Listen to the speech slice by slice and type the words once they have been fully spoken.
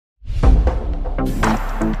Hello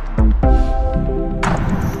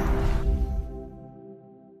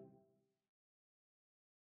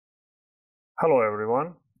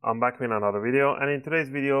everyone, I'm back with another video, and in today's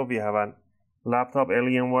video we have a laptop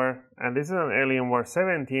Alienware, and this is an Alienware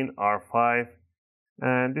 17 R5,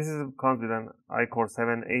 and this comes with an iCore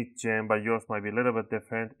 7 8th gen, but yours might be a little bit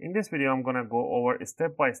different. In this video I'm gonna go over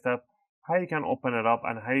step by step how you can open it up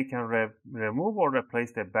and how you can remove or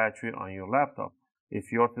replace the battery on your laptop. If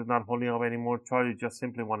yours is not holding up anymore charge, you just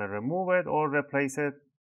simply want to remove it or replace it,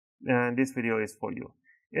 and this video is for you.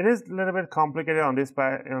 It is a little bit complicated on this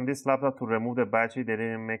laptop to remove the battery. They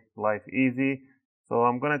didn't make life easy. So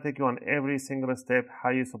I'm going to take you on every single step,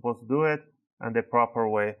 how you're supposed to do it, and the proper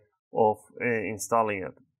way of installing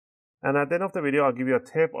it. And at the end of the video, I'll give you a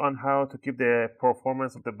tip on how to keep the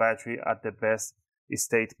performance of the battery at the best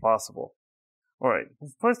state possible. Alright,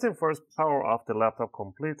 first thing first, power off the laptop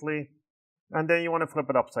completely, and then you want to flip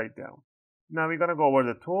it upside down. Now we're going to go over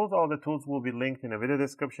the tools. All the tools will be linked in the video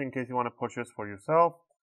description in case you want to purchase for yourself.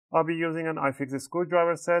 I'll be using an iFixit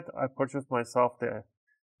screwdriver set. I purchased myself the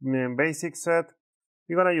basic set.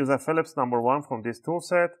 You're going to use a Phillips #1 from this tool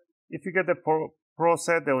set. If you get the Pro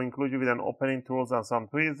set, they'll include you with an opening tools and some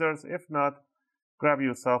tweezers. If not, grab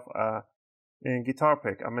yourself a guitar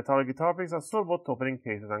pick. A metallic guitar picks are suitable to opening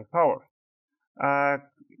cases and power.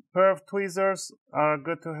 Curved tweezers are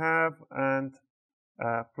good to have, and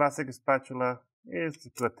plastic spatula is a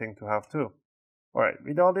good thing to have too. Alright,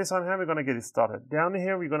 with all this on hand, we're going to get it started. Down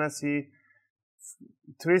here, we're going to see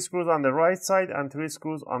 3 screws on the right side and 3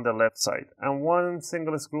 screws on the left side, and 1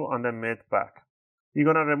 single screw on the mid back.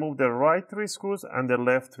 You're going to remove the right 3 screws and the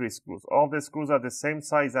left 3 screws. All the screws are the same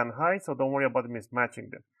size and height, so don't worry about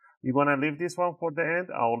mismatching them. You're going to leave this one for the end.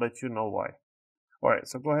 I'll let you know why. Alright,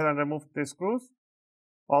 so go ahead and remove the screws.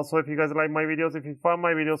 Also, if you guys like my videos, if you find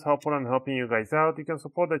my videos helpful and helping you guys out, you can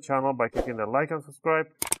support the channel by clicking the like and subscribe.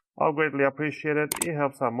 I'll greatly appreciate it. It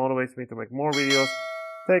helps and motivates me to make more videos,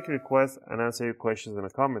 take requests, and answer your questions in the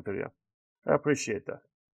comment area. I appreciate that.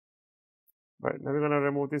 Right, now we're going to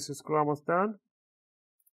remove this screw. Almost done.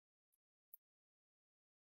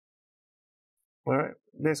 Alright,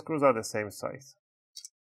 the screws are the same size.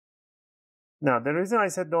 Now, the reason I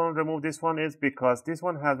said don't remove this one is because this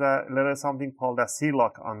one has a little something called a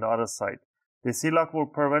C-lock on the other side. The C-lock will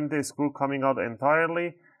prevent the screw coming out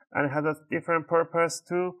entirely, and it has a different purpose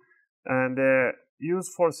too. And the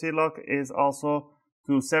use for C-lock is also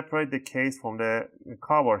to separate the case from the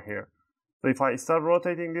cover here. So if I start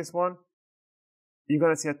rotating this one, you're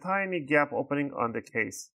going to see a tiny gap opening on the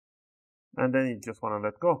case, and then you just want to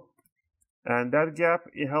let go. And that gap,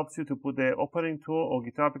 it helps you to put the opening tool or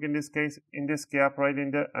guitar pick in this case in this gap right in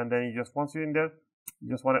there, and then once you're in there, you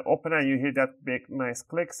just want to open it and you hear that big nice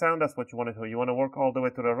click sound. That's what you want to do. You want to work all the way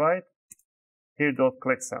to the right, hear those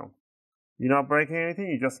click sound. You're not breaking anything,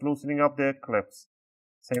 you're just loosening up the clips.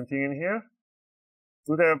 Same thing in here.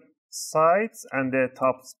 Do the sides and the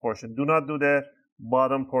top portion. Do not do the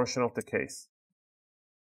bottom portion of the case.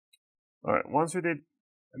 Alright, once you did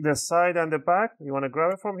the side and the back, you want to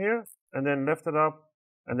grab it from here and then lift it up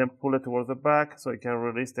and then pull it towards the back so you can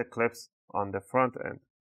release the clips on the front end.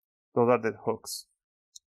 Those are the hooks.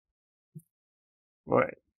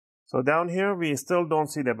 Alright, so down here we still don't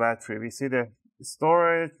see the battery. We see the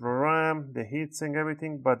storage, the RAM, the heatsink,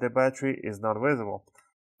 everything, but the battery is not visible.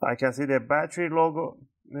 I can see the battery logo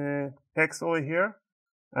text over here,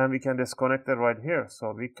 and we can disconnect it right here.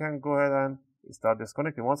 So we can go ahead and start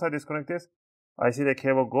disconnecting. Once I disconnect this, I see the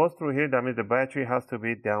cable goes through here. That means the battery has to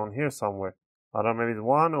be down here somewhere. I don't know, maybe it's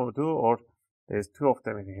 1 or 2, or there's 2 of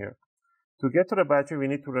them in here. To get to the battery, we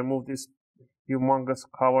need to remove this humongous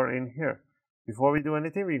cover in here. Before we do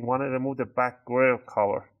anything, we want to remove the back grill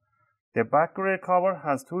cover. The back grill cover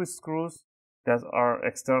has 2 screws that are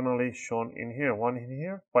externally shown in here. One in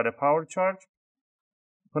here by the power charge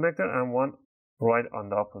connector, and one right on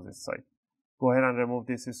the opposite side. Go ahead and remove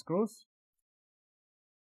these screws.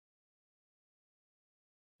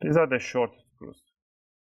 These are the short screws.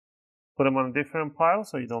 Put them on a different pile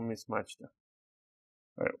so you don't mismatch them.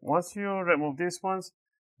 Right. Once you remove these ones,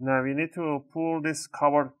 now we need to pull this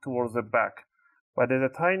cover towards the back. But there's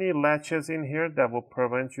a tiny latches in here that will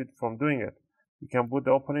prevent you from doing it. You can put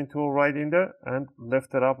the opening tool right in there and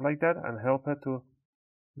lift it up like that and help it to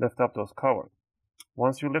lift up those covers.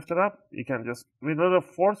 Once you lift it up, you can just, with a little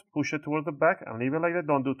force, push it towards the back and leave it like that.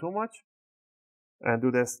 Don't do too much. And do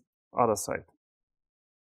this other side.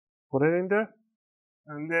 Put it in there,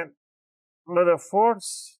 and then little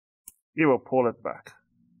force, it will pull it back.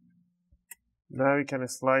 Now we can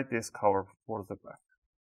slide this cover towards the back.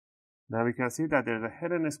 Now we can see that there's a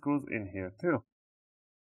hidden screws in here too.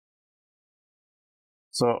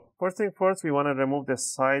 So first thing first, we want to remove the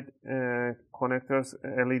side connectors,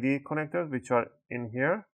 LED connectors, which are in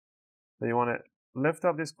here. So you want to lift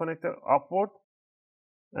up this connector upward,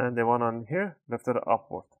 and the one on here, lift it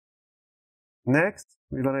upward. Next,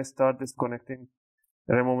 we're going to start disconnecting,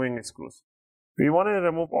 removing screws. We want to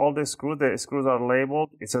remove all the screws. The screws are labeled.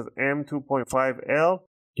 It says M2.5L.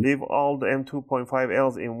 Leave all the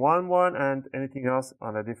M2.5Ls in one and anything else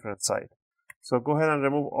on a different side. So go ahead and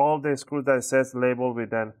remove all the screws that says labeled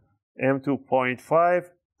with an M2.5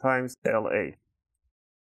 times LA.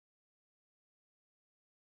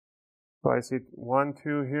 So I see 1,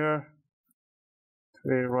 2 here,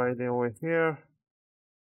 3 right over here.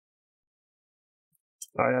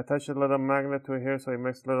 I attach a little magnet to here so it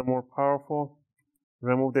makes it a little more powerful.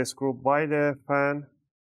 Remove the screw by the fan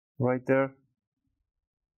right there.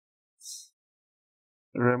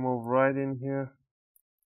 Remove right in here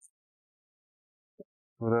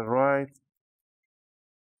to the right,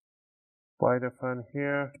 by the fan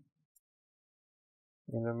here,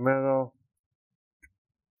 in the middle,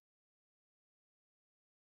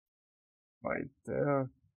 right there,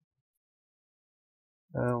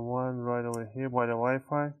 and one right over here by the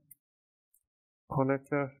Wi-Fi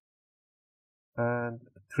connector, and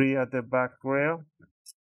 3 at the back rail.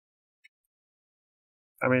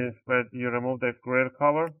 I mean, where you remove the grill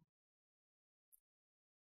cover.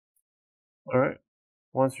 Alright,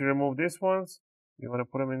 once you remove these ones, you want to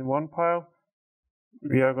put them in one pile.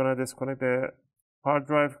 We are going to disconnect the hard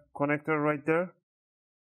drive connector right there.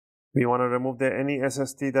 We want to remove any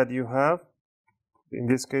SSD that you have. In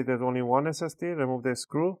this case, there's only one SSD. Remove the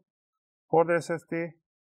screw for the SSD.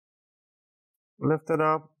 Lift it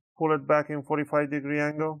up, pull it back in 45-degree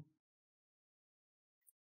angle.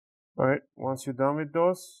 Alright, once you're done with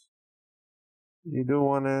those, you do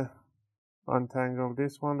want to untangle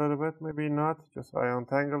this one a little bit, maybe not, just I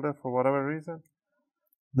untangled it for whatever reason.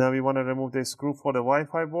 Now we want to remove the screw for the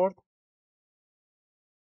Wi-Fi board.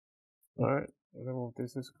 Alright, remove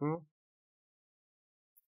this screw.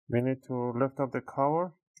 We need to lift up the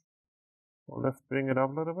cover. Bring it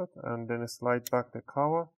up a little bit, and then slide back the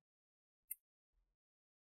cover.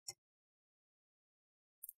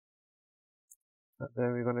 And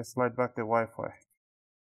then we're going to slide back the Wi-Fi.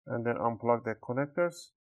 And then unplug the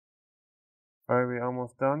connectors. Alright, we're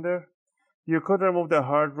almost done there. You could remove the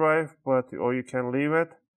hard drive, or you can leave it.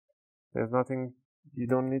 There's nothing, you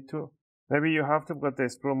don't need to. Maybe you have to, but the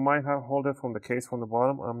screw might have hold it from the case from the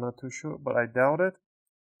bottom. I'm not too sure, but I doubt it.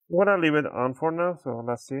 I'm gonna leave it on for now, so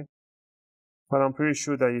let's see. But I'm pretty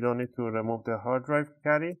sure that you don't need to remove the hard drive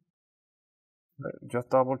caddy.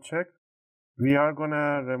 Just double check. We are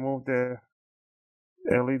gonna remove the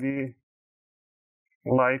LED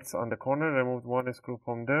lights on the corner. Remove one screw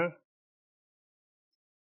from there.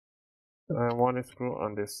 And one screw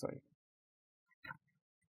on this side.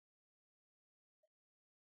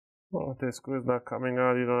 Oh, the screw is not coming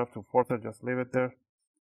out. You don't have to force it, just leave it there.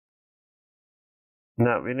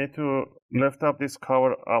 Now we need to lift up this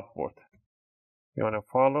cover upward. You want to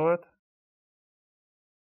follow it.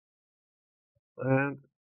 And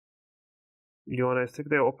you want to stick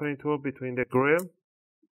the opening tool between the grill.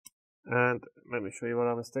 And let me show you what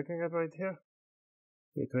I'm sticking it right here.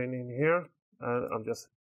 Between in here. And I'm just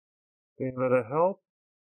doing a little help.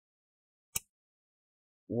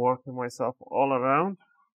 Working myself all around.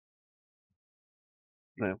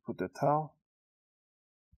 Then put the towel.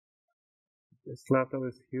 This laptop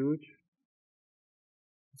is huge.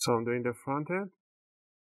 So I'm doing the front end.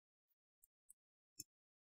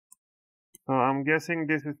 So I'm guessing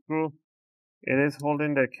this screw, it is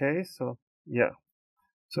holding the case, so yeah.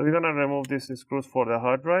 So we're gonna remove these screws for the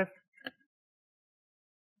hard drive.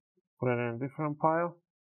 Put it in a different pile.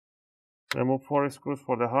 Remove 4 screws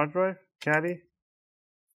for the hard drive caddy.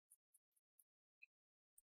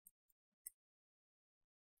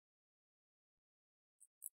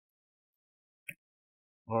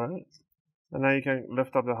 Alright. And now you can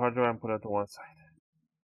lift up the hard drive and put it to one side.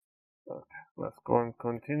 Okay, let's go and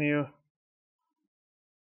continue.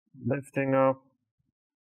 Lifting up.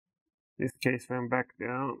 This case went back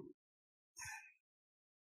down.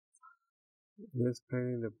 This pain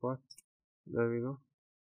in the butt. There we go.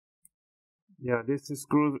 Yeah, this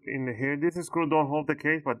screw in here. This screw don't hold the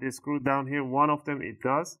case, but this screw down here, one of them it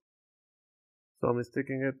does. So I'm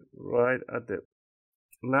sticking it right at the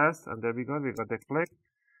last, and there we go. We got the click.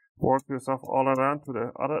 Work yourself all around to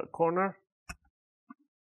the other corner,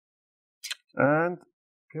 and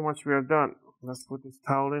pretty much we are done. Let's put this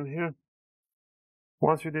towel in here.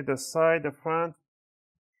 Once you did the side, the front,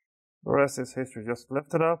 the rest is history. Just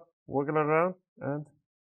lift it up, wiggle around, and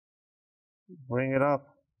bring it up.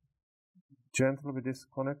 Gentle with these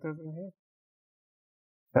connectors in here.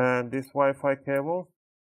 And this Wi-Fi cable,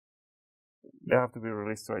 they have to be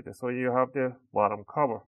released right there. So you have the bottom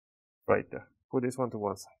cover right there. Put this one to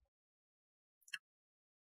one side.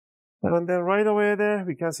 And then right away there,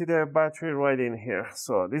 we can see the battery right in here.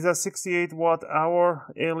 So this is a 68 watt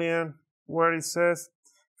hour Alien, where it says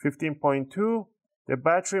 15.2. The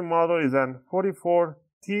battery model is an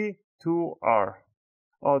 44T2R.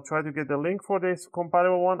 I'll try to get the link for this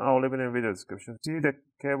compatible one. I'll leave it in the video description. See, the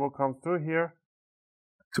cable comes through here.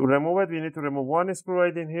 To remove it, we need to remove one screw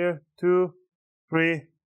right in here, 2, 3,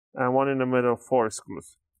 and one in the middle, 4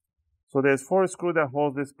 screws. So there's 4 screws that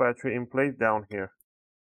hold this battery in place down here.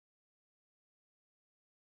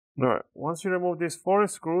 Alright, once you remove these 4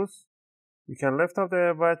 screws, you can lift up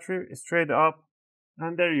the battery straight up,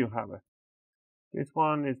 and there you have it. This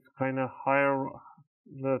one is kind of higher,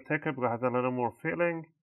 the thicker because it has a little more filling,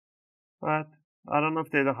 but I don't know if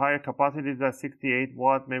there's a higher capacity. It's a 68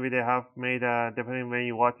 watt. Maybe they have made a, depending when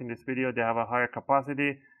you're watching this video, they have a higher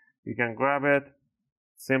capacity. You can grab it.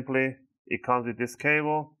 Simply, it comes with this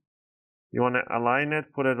cable. You want to align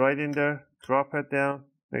it, put it right in there, drop it down,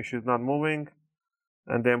 make sure it's not moving,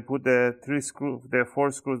 and then put the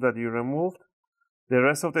 4 screws that you removed. The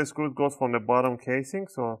rest of the screws goes from the bottom casing,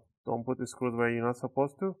 so don't put the screws where you're not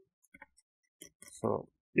supposed to. So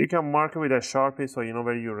you can mark it with a Sharpie so you know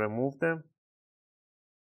where you remove them.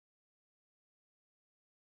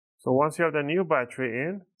 So once you have the new battery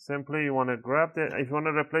in, simply you want to grab the, if you want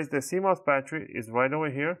to replace the CMOS battery, is right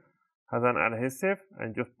over here, has an adhesive,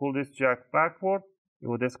 and just pull this jack backward, you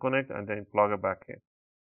will disconnect and then plug it back in.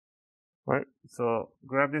 Right, so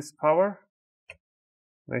grab this cover,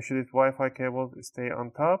 make sure this Wi-Fi cable stay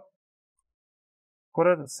on top,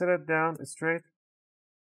 sit it down straight,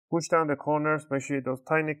 push down the corners, make sure those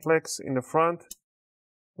tiny clicks in the front,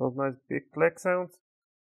 those nice big click sounds,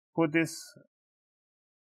 put this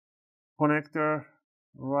connector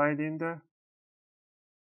right in there,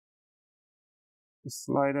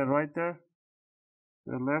 slide it right there,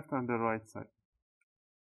 the left and the right side.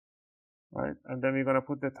 Right, and then we're going to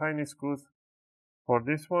put the tiny screws for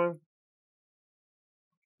this one.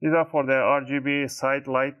 These are for the RGB side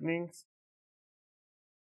lightnings.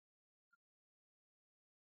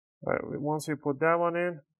 Right, once you put that one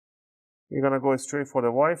in, you're going to go straight for the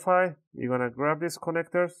Wi-Fi. You're going to grab these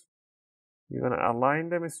connectors. You're going to align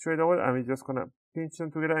them straight over, and we're just going to pinch them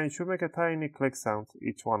together, and it should make a tiny click sound,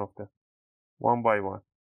 each one of them, one by one.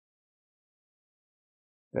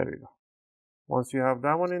 There we go. Once you have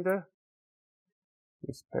that one in there,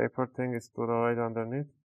 this paper thing is put right underneath.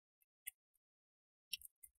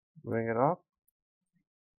 Bring it up.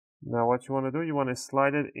 Now what you want to do, you want to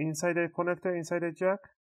slide it inside the connector, inside the jack.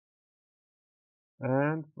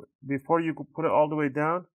 And before you put it all the way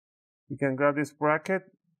down, you can grab this bracket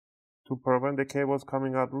to prevent the cables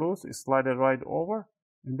coming out loose. Slide it right over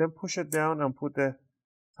and then push it down and put the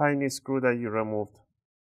tiny screw that you removed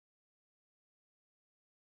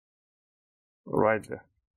right there.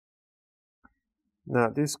 Now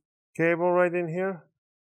this cable right in here,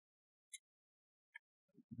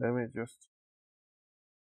 let me just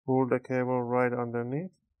pull the cable right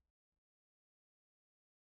underneath.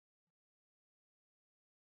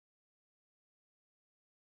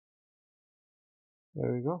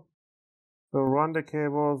 There we go. So run the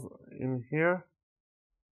cables in here.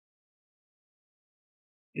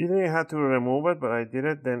 You didn't have to remove it, but I did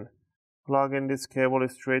it. Then plug in this cable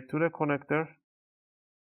straight to the connector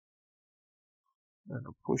and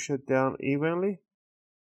push it down evenly.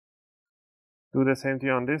 Do the same thing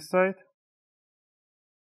on this side.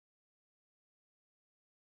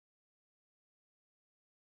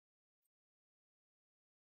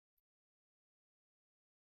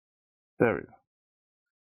 There we go.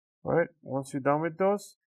 Alright, once you're done with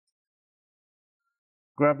those,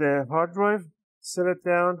 grab the hard drive, set it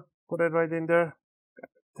down, put it right in there,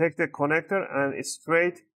 take the connector and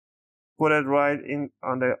straight put it right in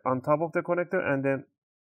on top of the connector, and then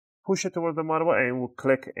push it towards the motherboard and it will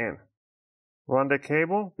click in. Run the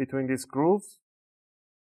cable between these grooves.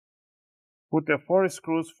 Put the 4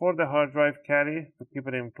 screws for the hard drive caddy to keep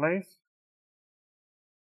it in place.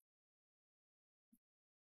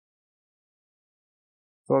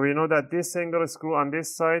 So we know that this single screw on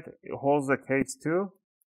this side holds the case too.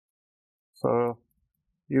 So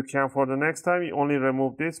you can, for the next time, you only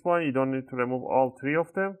remove this one. You don't need to remove all 3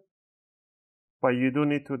 of them. But you do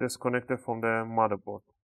need to disconnect it from the motherboard.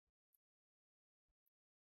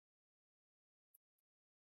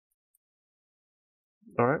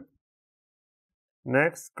 Alright.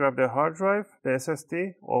 Next, grab the hard drive, the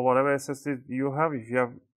SSD, or whatever SSD you have. If you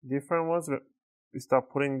have different ones, you start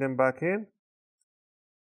putting them back in.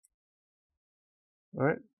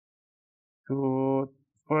 Alright. To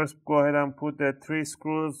first go ahead and put the 3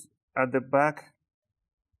 screws at the back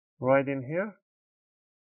right in here.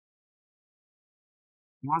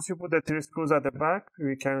 Once you put the 3 screws at the back,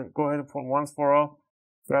 we can go ahead for once for all,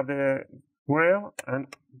 grab the rail and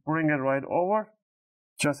bring it right over.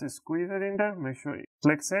 Just squeeze it in there, make sure it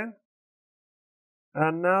clicks in.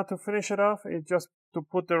 And now to finish it off, it's just to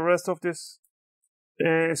put the rest of this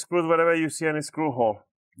screws wherever you see any screw hole,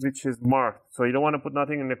 which is marked. So you don't want to put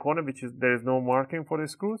nothing in the corner, which is there is no marking for the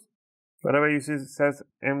screws. Wherever you see it says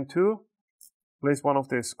M2, place one of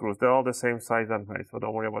the screws. They're all the same size and height, so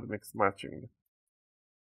don't worry about mix matching.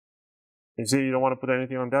 You see, you don't want to put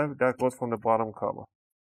anything on that. That goes from the bottom cover.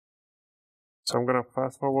 So I'm gonna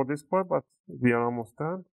fast forward this part, but we are almost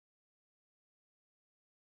done.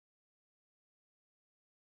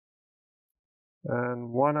 And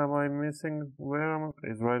what am I missing? Where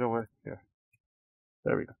is right over here.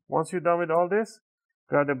 There we go. Once you're done with all this,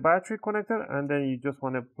 grab the battery connector and then you just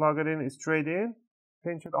want to plug it in straight in,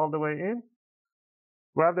 pinch it all the way in.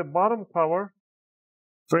 Grab the bottom cover,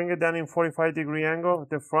 bring it down in 45-degree angle,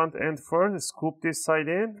 the front end first, scoop this side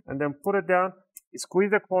in, and then put it down.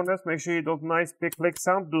 Squeeze the corners, make sure you do nice big click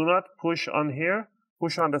sound. Do not push on here,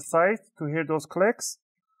 push on the side to hear those clicks,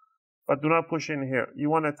 but do not push in here. You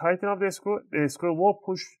want to tighten up the screw will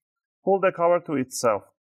pull the cover to itself.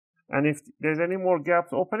 And if there's any more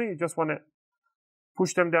gaps opening, you just want to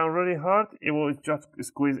push them down really hard, it will just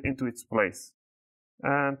squeeze into its place.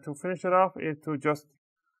 And to finish it off is to just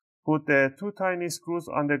put the 2 tiny screws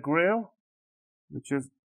on the grill, which is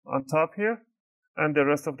on top here, and the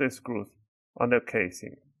rest of the screws on the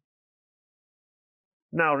casing.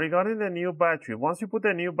 Now, regarding the new battery, once you put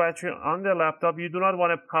the new battery on the laptop, you do not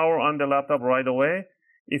want to power on the laptop right away.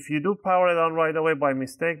 If you do power it on right away by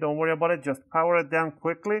mistake, don't worry about it. Just power it down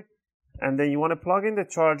quickly, and then you want to plug in the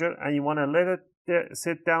charger, and you want to let it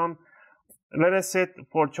sit down. Let it sit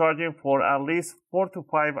for charging for at least 4 to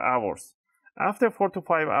 5 hours. After 4 to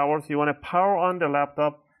 5 hours, you want to power on the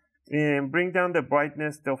laptop and bring down the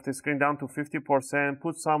brightness of the screen down to 50%.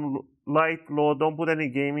 Put some light load. Don't put any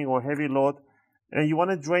gaming or heavy load. And you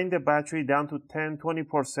want to drain the battery down to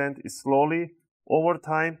 10-20% slowly over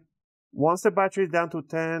time. Once the battery is down to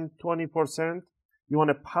 10-20%, you want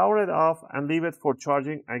to power it off and leave it for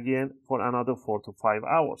charging again for another 4 to 5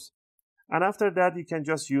 hours. And after that, you can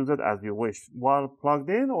just use it as you wish, while plugged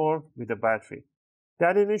in or with the battery.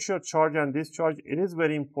 That initial charge and discharge, it is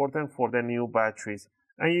very important for the new batteries.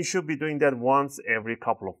 And you should be doing that once every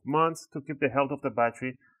couple of months to keep the health of the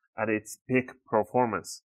battery at its peak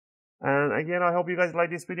performance. And again, I hope you guys like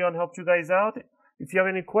this video and helped you guys out. If you have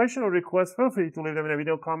any question or requests, feel free to leave them in a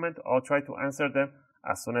video comment. I'll try to answer them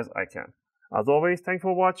as soon as I can. As always, thanks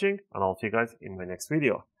for watching, and I'll see you guys in my next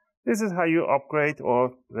video. This is how you upgrade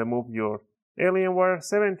or remove your Alienware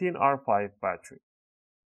 17R5 battery.